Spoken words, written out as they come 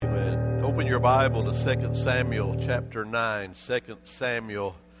Open your Bible to 2 Samuel chapter 9. 2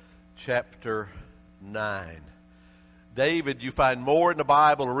 Samuel chapter 9. David, you find more in the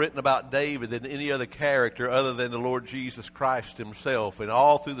Bible written about David than any other character other than the Lord Jesus Christ himself. And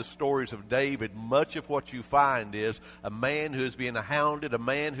all through the stories of David, much of what you find is a man who is being hounded, a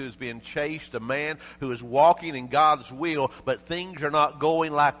man who is being chased, a man who is walking in God's will, but things are not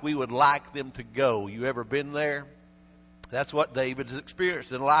going like we would like them to go. You ever been there? That's what David has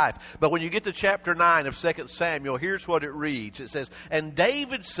experienced in life. But when you get to chapter 9 of 2 Samuel, here's what it reads. It says, "And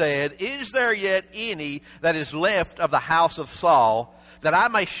David said, Is there yet any that is left of the house of Saul, that I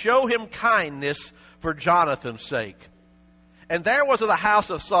may show him kindness for Jonathan's sake? And there was of the house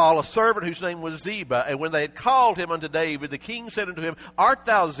of Saul a servant whose name was Ziba. And when they had called him unto David, the king said unto him, Art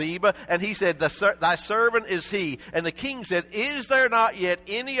thou Ziba? And he said, Thy servant is he. And the king said, Is there not yet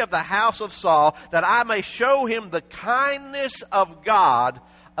any of the house of Saul, that I may show him the kindness of God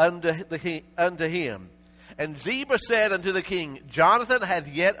unto him? And Ziba said unto the king, Jonathan hath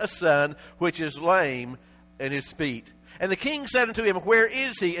yet a son, which is lame in his feet. And the king said unto him, Where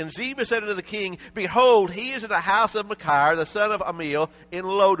is he? And Ziba said unto the king, Behold, he is in the house of Machir, the son of Ammiel, in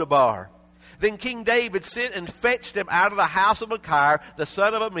Lodabar. Then King David sent and fetched him out of the house of Machir, the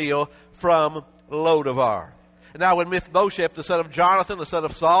son of Ammiel, from Lodabar. And now when Mephibosheth, the son of Jonathan, the son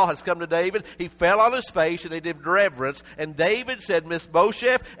of Saul, has come to David, he fell on his face, and he did reverence. And David said,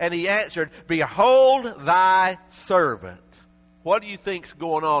 Mephibosheth, and he answered, Behold thy servant. What do you think's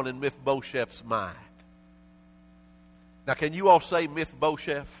going on in Mephibosheth's mind? Now, can you all say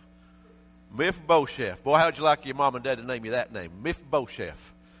Mephibosheth? Mephibosheth. Boy, how'd you like your mom and dad to name you that name?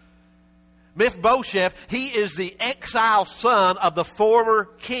 Mephibosheth. Mephibosheth, he is the exiled son of the former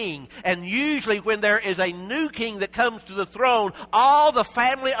king. And usually when there is a new king that comes to the throne, all the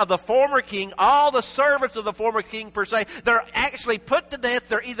family of the former king, all the servants of the former king per se, they're actually put to death.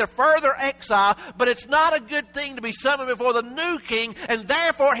 They're either further exiled, but it's not a good thing to be summoned before the new king. And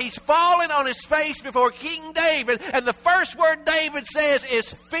therefore he's fallen on his face before King David. And the first word David says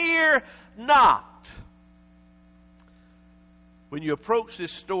is, Fear not. When you approach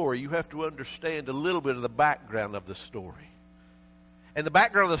this story, you have to understand a little bit of the background of the story. And the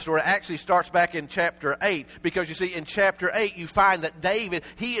background of the story actually starts back in chapter 8. Because you see, in chapter 8, you find that David,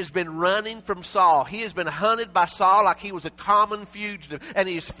 he has been running from Saul. He has been hunted by Saul like he was a common fugitive. And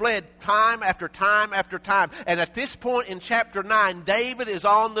he's fled time after time after time. And at this point in chapter 9, David is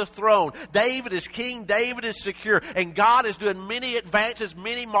on the throne. David is king. David is secure. And God is doing many advances,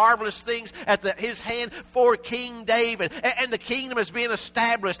 many marvelous things at his hand for King David. And the kingdom is being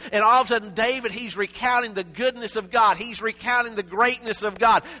established. And all of a sudden, David, he's recounting the goodness of God. He's recounting the greatness of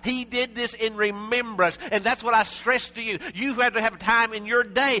God. He did this in remembrance. And that's what I stress to you. You have to have time in your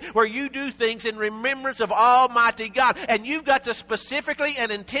day where you do things in remembrance of Almighty God. And you've got to specifically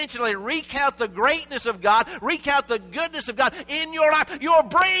and intentionally recount the greatness of God, recount the goodness of God in your life. You're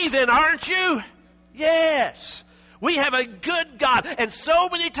breathing, aren't you? Yes. We have a good God. And so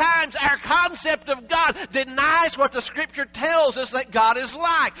many times our concept of God denies what the Scripture tells us that God is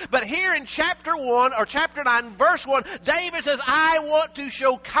like. But here in chapter 1 or chapter 9, verse 1, David says, I want to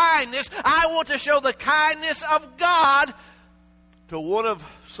show kindness. I want to show the kindness of God to one of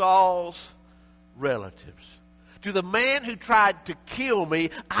Saul's relatives. To the man who tried to kill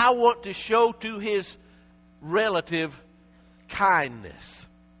me, I want to show to his relative kindness.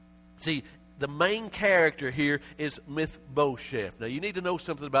 See, the main character here is Mephibosheth. Now, you need to know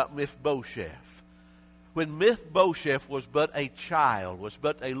something about Mephibosheth. When Mephibosheth was but a child, was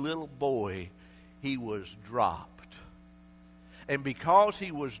but a little boy, he was dropped. And because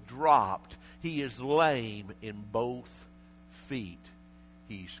he was dropped, he is lame in both feet.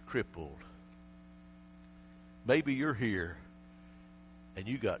 He's crippled. Maybe you're here and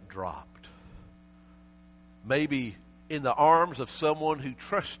you got dropped. Maybe in the arms of someone who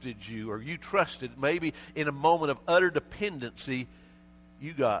trusted you, or you trusted, maybe in a moment of utter dependency,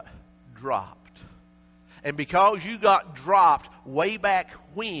 you got dropped. And because you got dropped way back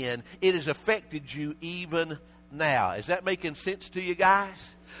when, it has affected you even now. Is that making sense to you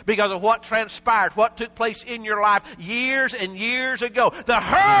guys? Because of what transpired, what took place in your life years and years ago. The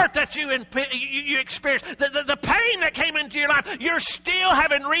hurt that you experienced, the pain that came into your life, you're still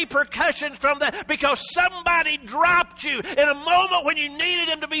having repercussions from that because somebody dropped you in a moment when you needed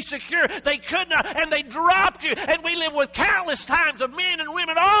them to be secure. They could not, and they dropped you. And we live with countless times of men and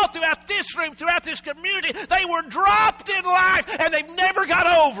women all throughout this room, throughout this community. They were dropped in life, and they've never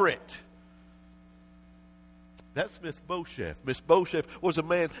got over it. That's Mephibosheth. Mephibosheth was a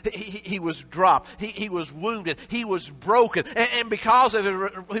man, he was dropped. He was wounded. He was broken. And because of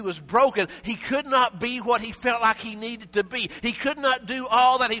it, he was broken, he could not be what he felt like he needed to be. He could not do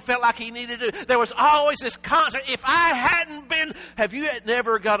all that he felt like he needed to do. There was always this constant, if I hadn't been, have you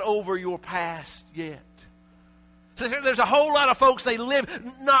never got over your past yet? There's a whole lot of folks, they live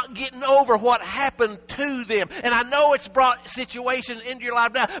not getting over what happened to them. And I know it's brought situations into your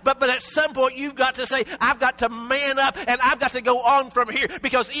life now, but at some point you've got to say, I've got to man up and I've got to go on from here.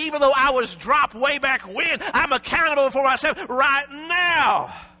 Because even though I was dropped way back when, I'm accountable for myself right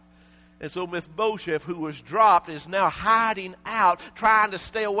now. And so Mephibosheth, who was dropped, is now hiding out, trying to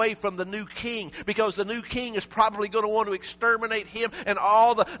stay away from the new king, because the new king is probably going to want to exterminate him and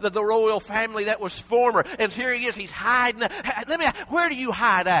all the royal family that was former. And here he is, he's hiding. Where do you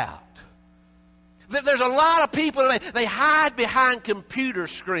hide out? There's a lot of people, they hide behind computer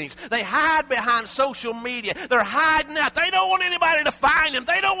screens. They hide behind social media. They're hiding out. They don't want anybody to find them.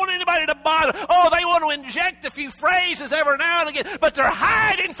 They don't want anybody to bother. Oh, they want to inject a few phrases every now and again, but they're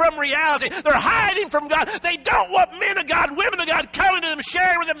hiding from reality. They're hiding from God. They don't want men of God, women of God coming to them,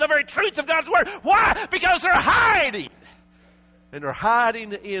 sharing with them the very truth of God's Word. Why? Because they're hiding. And they're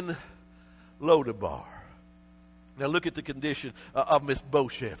hiding in Lodabar. Now look at the condition of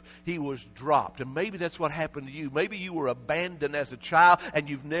Mephibosheth. He was dropped. And maybe that's what happened to you. Maybe you were abandoned as a child and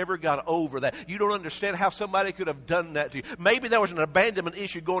you've never got over that. You don't understand how somebody could have done that to you. Maybe there was an abandonment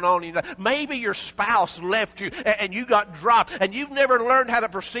issue going on in your life. Maybe your spouse left you and you got dropped and you've never learned how to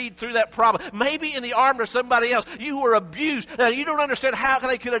proceed through that problem. Maybe in the arms of somebody else you were abused. Now you don't understand how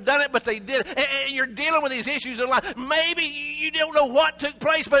they could have done it, but they did. And you're dealing with these issues in life. Maybe you don't know what took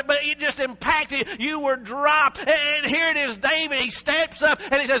place, but it just impacted you. You were dropped. And here it is, David, he steps up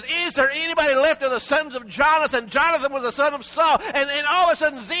and he says, is there anybody left of the sons of Jonathan? Jonathan was the son of Saul. And then all of a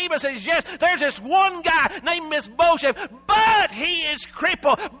sudden Ziba says, yes, there's this one guy named Mephibosheth, but he is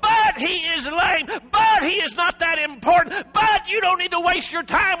crippled, but he is lame, but he is not that important, but you don't need to waste your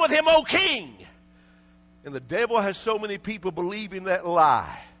time with him, O king. And the devil has so many people believing that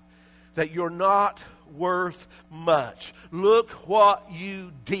lie, that you're not worth much. Look what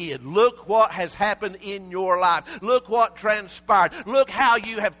you did. Look what has happened in your life. Look what transpired. Look how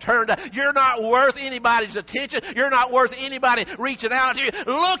you have turned out. You're not worth anybody's attention. You're not worth anybody reaching out to you.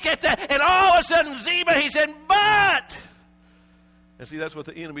 Look at that. And all of a sudden, Ziba, he said, but. And see, that's what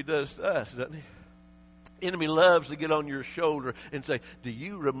the enemy does to us, doesn't he? Enemy loves to get on your shoulder and say, do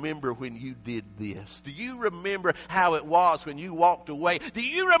you remember when you did this? Do you remember how it was when you walked away? Do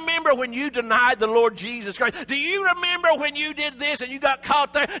you remember when you denied the Lord Jesus Christ? Do you remember when you did this and you got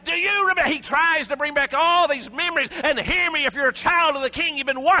caught there? Do you remember? He tries to bring back all these memories. And hear me, if you're a child of the King, you've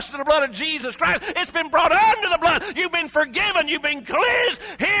been washed in the blood of Jesus Christ. It's been brought under the blood. You've been forgiven. You've been cleansed.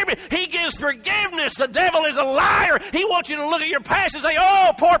 Hear me. He gives forgiveness. The devil is a liar. He wants you to look at your past and say,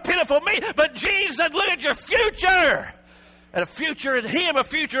 oh, poor pitiful me. But Jesus said, look at your future, and a future in him, a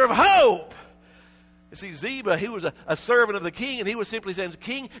future of hope. You see, Ziba, he was a servant of the king, and he was simply saying,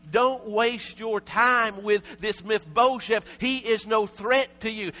 King, don't waste your time with this Mephibosheth. He is no threat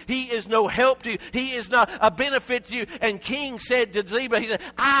to you. He is no help to you. He is not a benefit to you. And King said to Ziba, he said,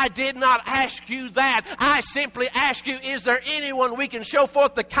 I did not ask you that. I simply asked you, is there anyone we can show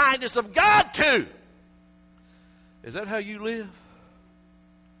forth the kindness of God to? Is that how you live?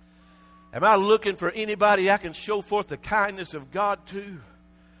 Am I looking for anybody I can show forth the kindness of God to?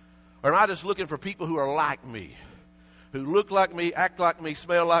 Or am I just looking for people who are like me, who look like me, act like me,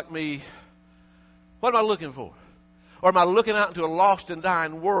 smell like me? What am I looking for? Or am I looking out into a lost and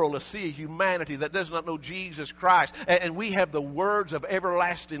dying world, a sea of humanity that does not know Jesus Christ? And we have the words of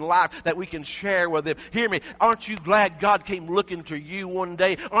everlasting life that we can share with them. Hear me. Aren't you glad God came looking to you one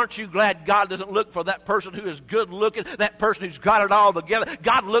day? Aren't you glad God doesn't look for that person who is good looking, that person who's got it all together?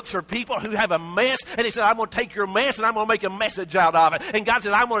 God looks for people who have a mess. And he said, I'm going to take your mess and I'm going to make a message out of it. And God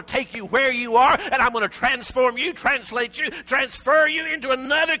said, I'm going to take you where you are and I'm going to transform you, translate you, transfer you into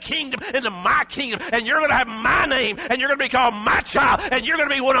another kingdom, into my kingdom. And you're going to have my name. And you're going to be called my child, and you're going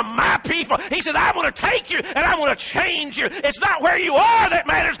to be one of my people. He said, I'm going to take you, and I'm going to change you. It's not where you are that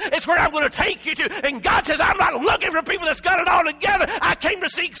matters. It's where I'm going to take you to. And God says, I'm not looking for people that's got it all together. I came to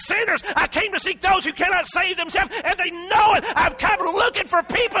seek sinners. I came to seek those who cannot save themselves, and they know it. I've come looking for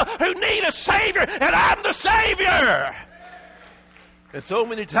people who need a Savior, and I'm the Savior. And so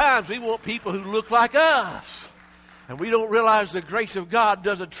many times we want people who look like us. And we don't realize the grace of God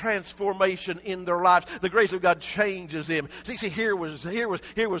does a transformation in their lives. The grace of God changes them. See, here was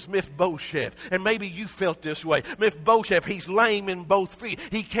Mephibosheth. And maybe you felt this way. Mephibosheth, he's lame in both feet.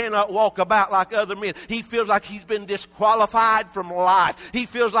 He cannot walk about like other men. He feels like he's been disqualified from life. He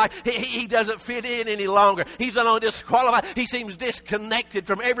feels like he doesn't fit in any longer. He's disqualified. He seems disconnected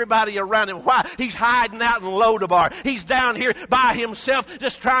from everybody around him. Why? He's hiding out in Lodabar. He's down here by himself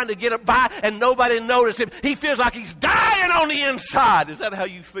just trying to get by and nobody notices him. He feels like he's dying on the inside. Is that how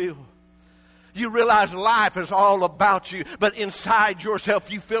you feel? You realize life is all about you, but inside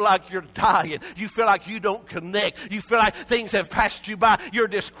yourself you feel like you're dying. You feel like you don't connect. You feel like things have passed you by. You're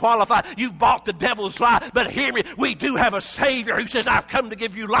disqualified. You've bought the devil's lie. But hear me, we do have a Savior who says, I've come to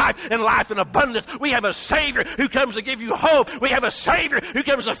give you life and life in abundance. We have a Savior who comes to give you hope. We have a Savior who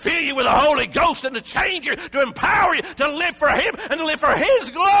comes to fill you with the Holy Ghost and to change you, to empower you, to live for Him and to live for His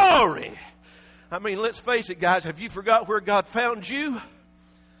glory. I mean, let's face it, guys. Have you forgot where God found you?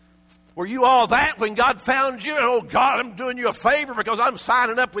 Were you all that when God found you? And, oh, God, I'm doing you a favor because I'm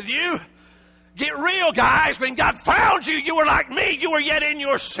signing up with you. Get real, guys. When God found you, you were like me. You were yet in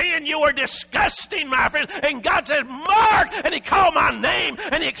your sin. You were disgusting, my friend. And God said, Mark. And He called my name.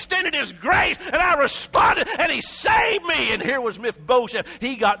 And He extended His grace. And I responded. And He saved me. And here was Mephibosheth.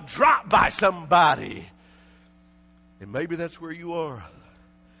 He got dropped by somebody. And maybe that's where you are.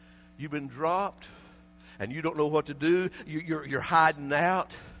 You've been dropped, and you don't know what to do. You're hiding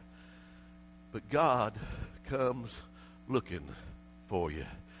out. But God comes looking for you.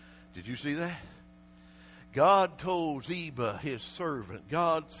 Did you see that? God told Ziba, His servant,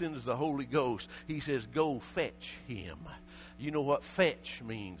 God sends the Holy Ghost. He says, go fetch him. You know what fetch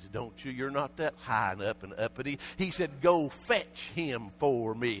means, don't you? You're not that high and up and uppity. He said, go fetch him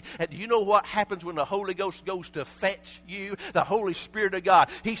for me. And you know what happens when the Holy Ghost goes to fetch you? The Holy Spirit of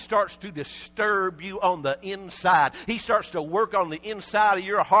God, He starts to disturb you on the inside. He starts to work on the inside of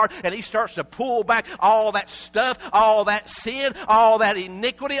your heart, and He starts to pull back all that stuff, all that sin, all that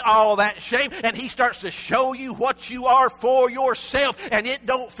iniquity, all that shame, and He starts to show you what you are for yourself. And it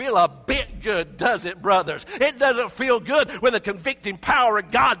don't feel a bit good, does it, brothers? It doesn't feel good when the convicting power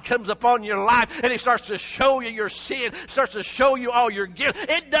of God comes upon your life and He starts to show you your sin, starts to show you all your guilt.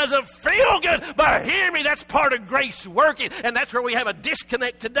 It doesn't feel good, but hear me, that's part of grace working. And that's where we have a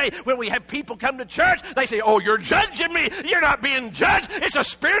disconnect today. When we have people come to church, they say, oh, you're judging me. You're not being judged. It's the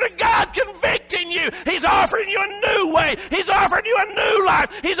Spirit of God convicting you. He's offering you a new way. He's offering you a new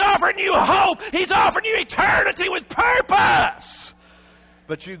life. He's offering you hope. He's offering you eternity with purpose.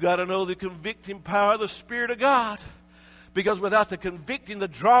 But you've got to know the convicting power of the Spirit of God. Because without the convicting, the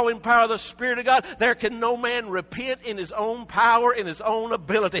drawing power of the Spirit of God, there can no man repent in his own power, in his own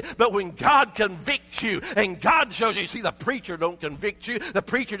ability. But when God convicts you, and God shows you, see, the preacher don't convict you. The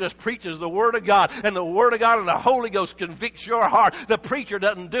preacher just preaches the Word of God. And the Word of God and the Holy Ghost convicts your heart. The preacher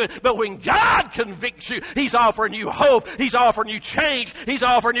doesn't do it. But when God convicts you, He's offering you hope. He's offering you change. He's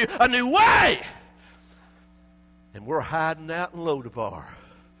offering you a new way. And we're hiding out in Lodabar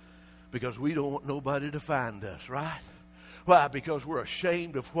because we don't want nobody to find us, right? Why? Because we're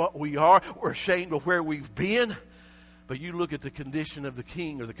ashamed of what we are. We're ashamed of where we've been. But you look at the condition of the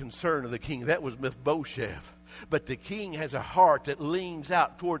king or the concern of the king. That was Mephibosheth. But the king has a heart that leans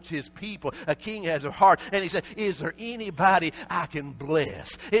out towards his people. A king has a heart. And he said, is there anybody I can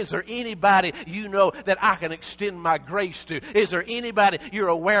bless? Is there anybody you know that I can extend my grace to? Is there anybody you're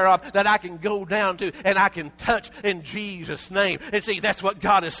aware of that I can go down to and I can touch in Jesus' name? And see, that's what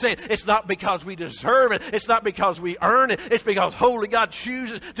God has said. It's not because we deserve it. It's not because we earn it. It's because Holy God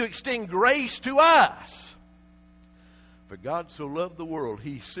chooses to extend grace to us. For God so loved the world,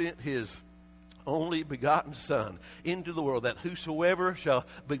 He sent His only begotten Son into the world, that whosoever shall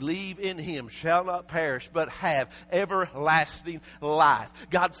believe in Him shall not perish, but have everlasting life.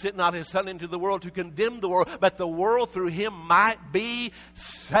 God sent not His Son into the world to condemn the world, but the world through Him might be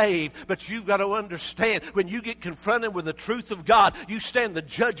saved. But you've got to understand, when you get confronted with the truth of God, you stand the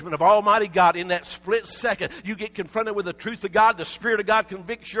judgment of Almighty God in that split second. You get confronted with the truth of God, the Spirit of God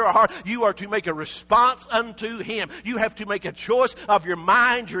convicts your heart. You are to make a response unto Him. You have to make a choice of your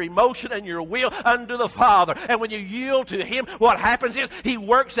mind, your emotion, and your will unto the Father. And when you yield to Him, what happens is He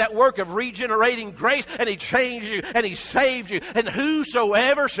works that work of regenerating grace, and He changes you and He saves you. And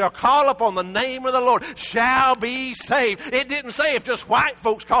whosoever shall call upon the name of the Lord shall be saved. It didn't say if just white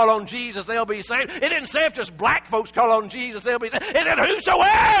folks call on Jesus, they'll be saved. It didn't say if just black folks call on Jesus, they'll be saved. It said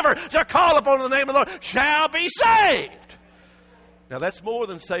whosoever shall call upon the name of the Lord shall be saved. Now that's more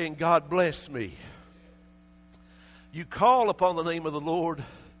than saying, God bless me. You call upon the name of the Lord,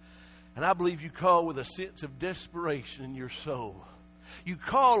 and I believe you call with a sense of desperation in your soul. You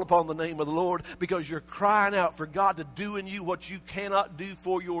call upon the name of the Lord because you're crying out for God to do in you what you cannot do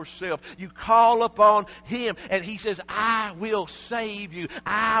for yourself. You call upon Him, and He says, I will save you.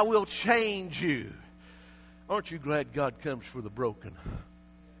 I will change you. Aren't you glad God comes for the broken?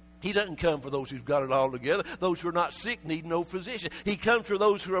 He doesn't come for those who've got it all together. Those who are not sick need no physician. He comes for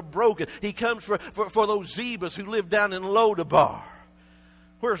those who are broken. He comes for those Zebas who live down in Lodabar.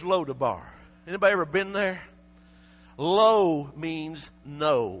 Where's Lodabar? Anybody ever been there? Lo means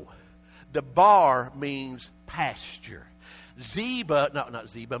no. Dabar means pasture.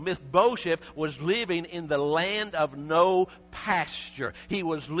 Mephibosheth was living in the land of no pasture. He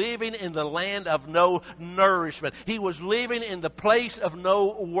was living in the land of no nourishment. He was living in the place of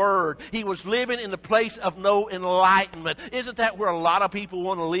no word. He was living in the place of no enlightenment. Isn't that where a lot of people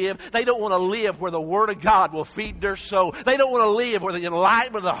want to live? They don't want to live where the Word of God will feed their soul. They don't want to live where the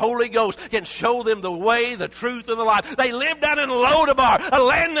enlightenment of the Holy Ghost can show them the way, the truth, and the life. They live down in Lodabar, a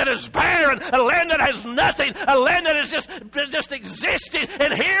land that is barren, a land that has nothing, a land that is just existing.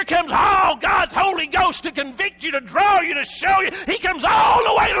 And here comes all God's Holy Ghost to convict you, to draw you, to show you. He comes all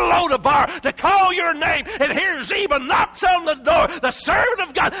the way to Lodabar to call your name. And here Ziba knocks on the door, the servant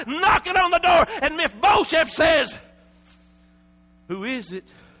of God knocking on the door. And Mephibosheth says, who is it?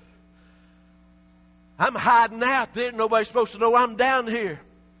 I'm hiding out there. Nobody's supposed to know I'm down here.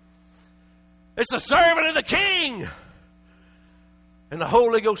 It's the servant of the king. And the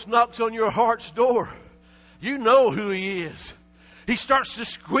Holy Ghost knocks on your heart's door. You know who He is. He starts to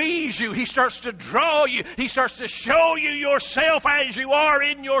squeeze you. He starts to draw you. He starts to show you yourself as you are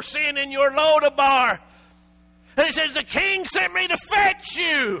in your sin, in your Lodabar. And He says, the king sent me to fetch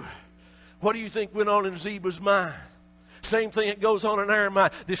you. What do you think went on in Ziba's mind? Same thing that goes on in our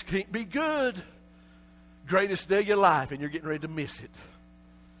mind. This can't be good. Greatest day of your life, and you're getting ready to miss it.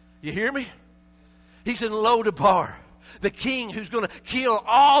 You hear me? He's in Lodabar. The king who's going to kill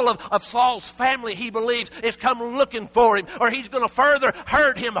all of Saul's family, he believes, is come looking for him. Or he's going to further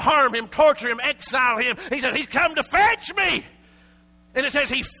hurt him, harm him, torture him, exile him. He said, he's come to fetch me. And it says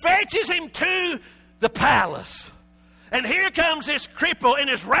he fetches him to the palace. And here comes this cripple in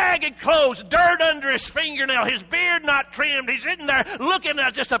his ragged clothes, dirt under his fingernail, his beard not trimmed. He's sitting there looking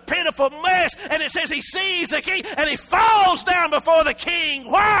at just a pitiful mess. And it says he sees the king and he falls down before the king.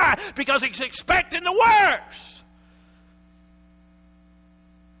 Why? Because he's expecting the worst.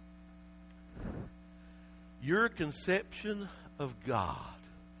 Your conception of God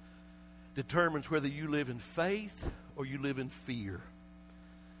determines whether you live in faith or you live in fear.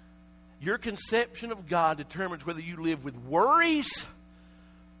 Your conception of God determines whether you live with worries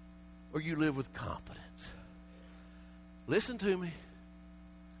or you live with confidence. Listen to me.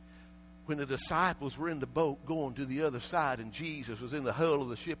 When the disciples were in the boat going to the other side and Jesus was in the hull of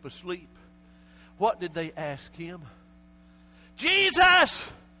the ship asleep, what did they ask Him? Jesus!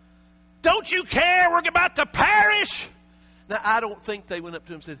 Don't you care? We're about to perish. Now, I don't think they went up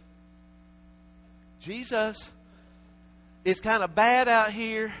to him and said, Jesus, it's kind of bad out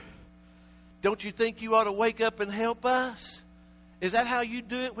here. Don't you think you ought to wake up and help us? Is that how you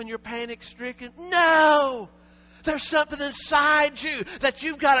do it when you're panic-stricken? No! There's something inside you that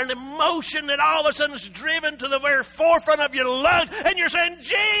you've got an emotion that all of a sudden is driven to the very forefront of your lungs. And you're saying,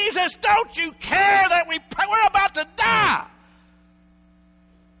 Jesus, don't you care that we're about to die?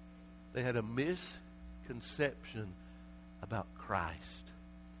 They had a misconception about Christ.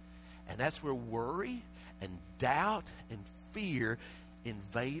 And that's where worry and doubt and fear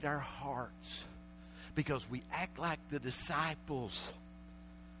invade our hearts. Because we act like the disciples.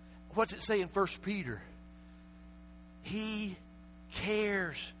 What's it say in 1 Peter? He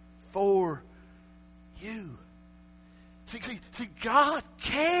cares for you. See, God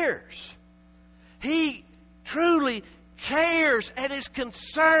cares. He truly cares and is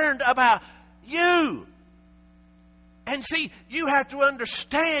concerned about you. And see, you have to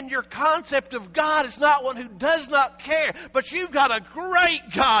understand your concept of God is not one who does not care, but you've got a great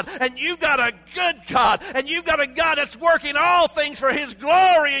God, and you've got a good God, and you've got a God that's working all things for His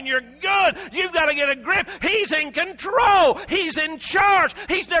glory, and you're good. You've got to get a grip. He's in control. He's in charge.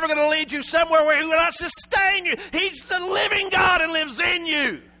 He's never going to lead you somewhere where He will not sustain you. He's the living God and lives in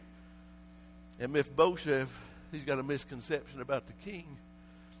you. And Mephibosheth, he's got a misconception about the king.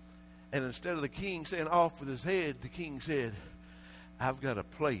 And instead of the king saying off with his head, the king said, I've got a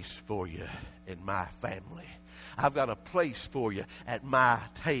place for you in my family. I've got a place for you at my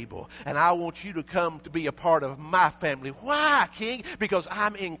table. And I want you to come to be a part of my family. Why, King? Because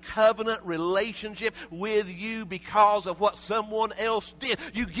I'm in covenant relationship with you because of what someone else did.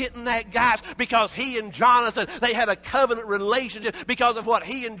 You getting that, guys? Because he and Jonathan, they had a covenant relationship because of what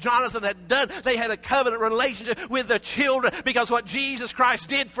he and Jonathan had done. They had a covenant relationship with the children because what Jesus Christ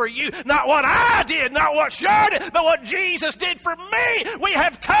did for you. Not what I did, not what Shar did, but what Jesus did for me. We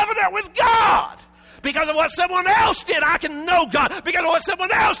have covenant with God. Because of what someone else did, I can know God. Because of what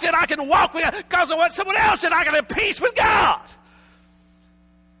someone else did, I can walk with God. Because of what someone else did, I can have peace with God.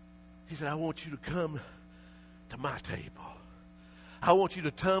 He said, I want you to come to my table. I want you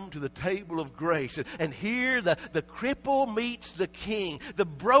to come to the table of grace. And here the cripple meets the king. The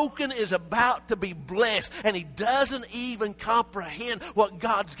broken is about to be blessed. And he doesn't even comprehend what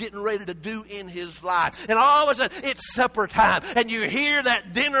God's getting ready to do in his life. And all of a sudden, it's supper time. And you hear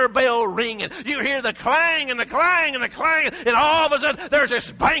that dinner bell ringing. You hear the clang and the clang and the clang. And all of a sudden, there's this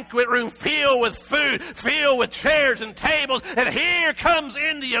banquet room filled with food, filled with chairs and tables. And here comes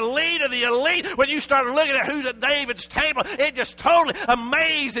in the elite of the elite. When you start looking at who's at David's table, it just totally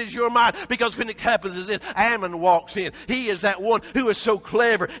amazes your mind, because when it happens is this: Ammon walks in. He is that one who is so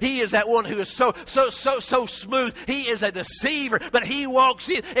clever. He is that one who is so smooth. He is a deceiver, but he walks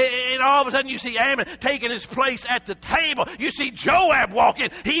in, and all of a sudden you see Ammon taking his place at the table. You see Joab walk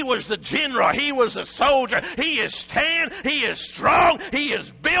in. He was the general. He was the soldier. He is tan. He is strong. He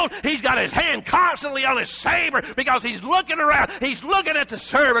is built. He's got his hand constantly on his saber because he's looking around. He's looking at the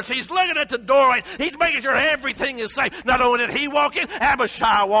servants. He's looking at the doorways. He's making sure everything is safe. Not only did he walk in,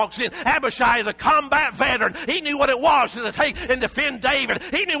 Abishai walks in. Abishai is a combat veteran. He knew what it was to take and defend David.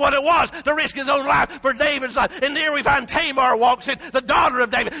 He knew what it was to risk his own life for David's life. And there we find Tamar walks in, the daughter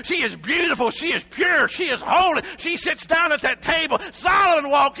of David. She is beautiful. She is pure. She is holy. She sits down at that table. Solomon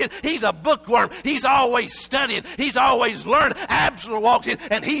walks in. He's a bookworm. He's always studying. He's always learning. Absalom walks in,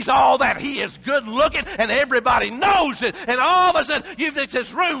 and he's all that. He is good looking, and everybody knows it. And all of a sudden, you think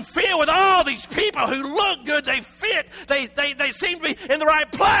this room filled with all these people who look good. They fit. They seem to be in the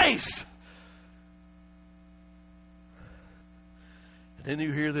right place. And then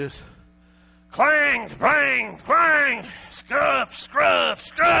you hear this clang, clang, clang, scruff, scruff,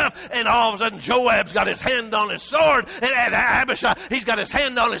 scruff. And all of a sudden Joab's got his hand on his sword. And Abishai, he's got his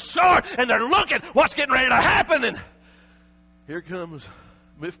hand on his sword. And they're looking, what's getting ready to happen? And here comes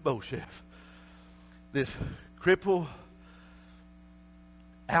Mephibosheth, this cripple,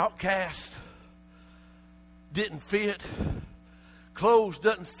 outcast, didn't fit, clothes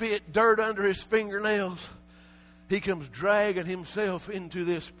doesn't fit, dirt under his fingernails. He comes dragging himself into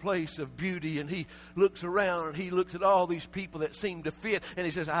this place of beauty, and he looks around and he looks at all these people that seem to fit, and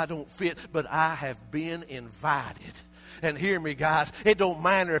he says, I don't fit, but I have been invited. And hear me, guys, it don't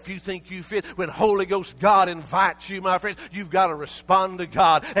matter if you think you fit. When Holy Ghost God invites you, my friends, you've got to respond to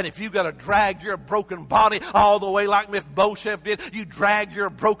God. And if you've got to drag your broken body all the way like Mephibosheth did, you drag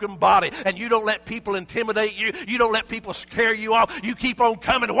your broken body. And you don't let people intimidate you. You don't let people scare you off. You keep on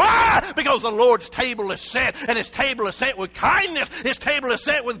coming. Why? Because the Lord's table is set. And His table is set with kindness. His table is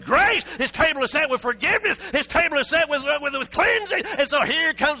set with grace. His table is set with forgiveness. His table is set with cleansing. And so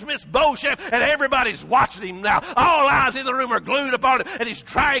here comes Mephibosheth, and everybody's watching him now. All eyes in the room are glued upon him, and he's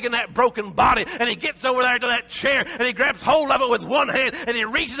dragging that broken body, and he gets over there to that chair, and he grabs hold of it with one hand, and he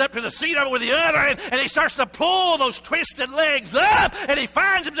reaches up to the seat of it with the other hand, and he starts to pull those twisted legs up, and he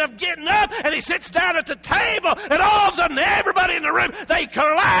finds himself getting up, and he sits down at the table, and all of a sudden everybody in the room, they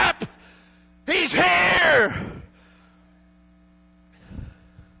clap. He's here.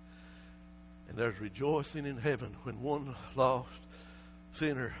 And there's rejoicing in heaven when one lost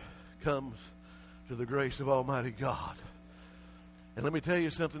sinner comes to the grace of Almighty God. And let me tell you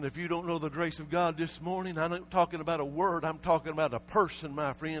something, if you don't know the grace of God this morning, I'm not talking about a word, I'm talking about a person,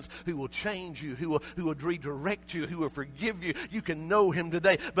 my friends, who will change you, who will redirect you, who will forgive you. You can know Him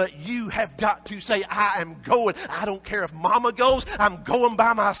today, but you have got to say, I am going. I don't care if Mama goes, I'm going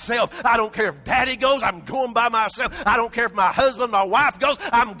by myself. I don't care if Daddy goes, I'm going by myself. I don't care if my husband, my wife goes,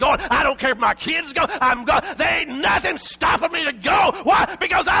 I'm going. I don't care if my kids go, I'm going. There ain't nothing stopping me to go. Why?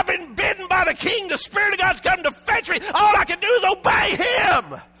 Because I've been bidden by the King. The Spirit of God's come to fetch me. All I can do is obey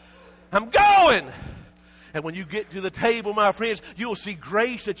Him. I'm going. And when you get to the table, my friends, you'll see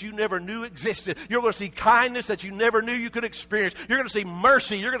grace that you never knew existed. You're going to see kindness that you never knew you could experience. You're going to see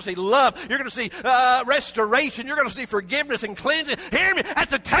mercy. You're going to see love. You're going to see restoration. You're going to see forgiveness and cleansing. Hear me. At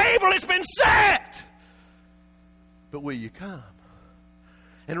the table, it's been set. But will you come?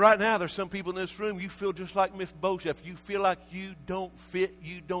 And right now, there's some people in this room, you feel just like Mephibosheth. You feel like you don't fit.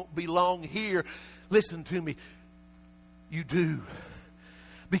 You don't belong here. Listen to me. You do.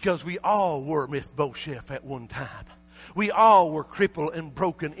 Because we all were Mephibosheth at one time. We all were crippled and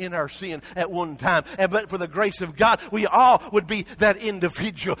broken in our sin at one time. But for the grace of God, we all would be that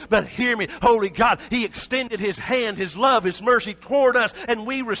individual. But hear me, Holy God, He extended His hand, His love, His mercy toward us, and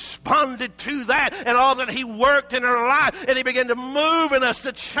we responded to that. And all that He worked in our life, and He began to move in us,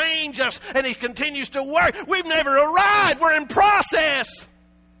 to change us, and He continues to work. We've never arrived. We're in process.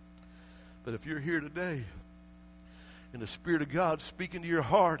 But if you're here today, and the Spirit of God speaking to your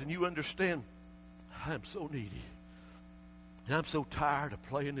heart, and you understand, I'm so needy. And I'm so tired of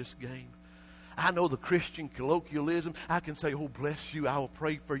playing this game. I know the Christian colloquialism. I can say, oh, bless you, I will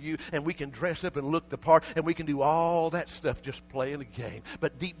pray for you. And we can dress up and look the part. And we can do all that stuff just playing a game.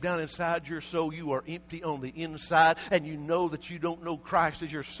 But deep down inside your soul, you are empty on the inside. And you know that you don't know Christ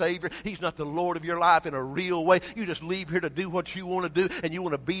as your Savior. He's not the Lord of your life in a real way. You just leave here to do what you want to do. And you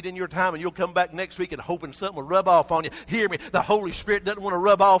want to beat in your time. And you'll come back next week and hoping something will rub off on you. Hear me. The Holy Spirit doesn't want to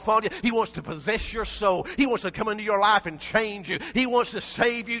rub off on you. He wants to possess your soul. He wants to come into your life and change you. He wants to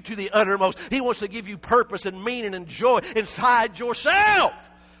save you to the uttermost. He wants to give you purpose and meaning and joy inside yourself.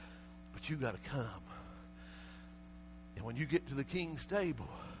 But you got to come. And when you get to the King's table,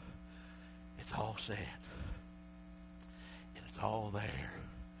 it's all set. And it's all there.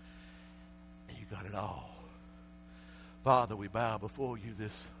 And you got it all. Father, we bow before you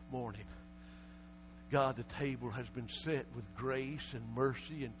this morning. God, the table has been set with grace and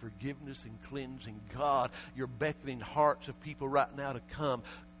mercy and forgiveness and cleansing. God, you're beckoning hearts of people right now to come.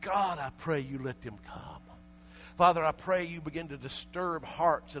 God, I pray you let them come. Father, I pray you begin to disturb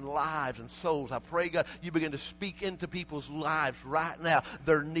hearts and lives and souls. I pray, God, you begin to speak into people's lives right now,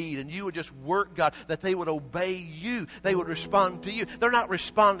 their need. And you would just work, God, that they would obey you. They would respond to you. They're not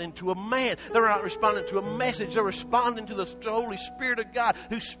responding to a man. They're not responding to a message. They're responding to the Holy Spirit of God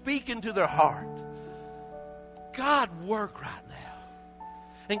who's speaking to their heart. God, work right now.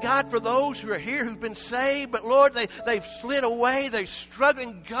 And God, for those who are here who've been saved, but Lord, they've slid away, they're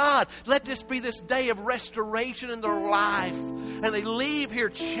struggling. God, let this be this day of restoration in their life. And they leave here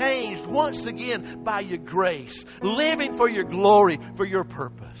changed once again by your grace, living for your glory, for your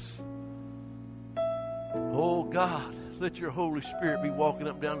purpose. Oh God, let your Holy Spirit be walking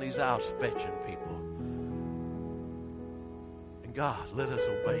up and down these aisles fetching people. And God, let us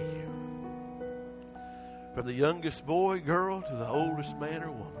obey you. From the youngest boy, girl, to the oldest man or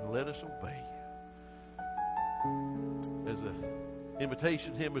woman, let us obey you. As the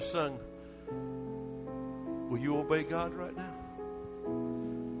invitation hymn is sung, will you obey God right now?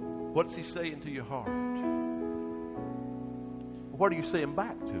 What's He saying to your heart? What are you saying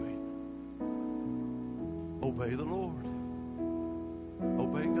back to Him? Obey the Lord.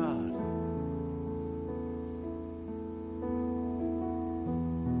 Obey God.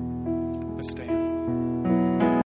 Let's stand.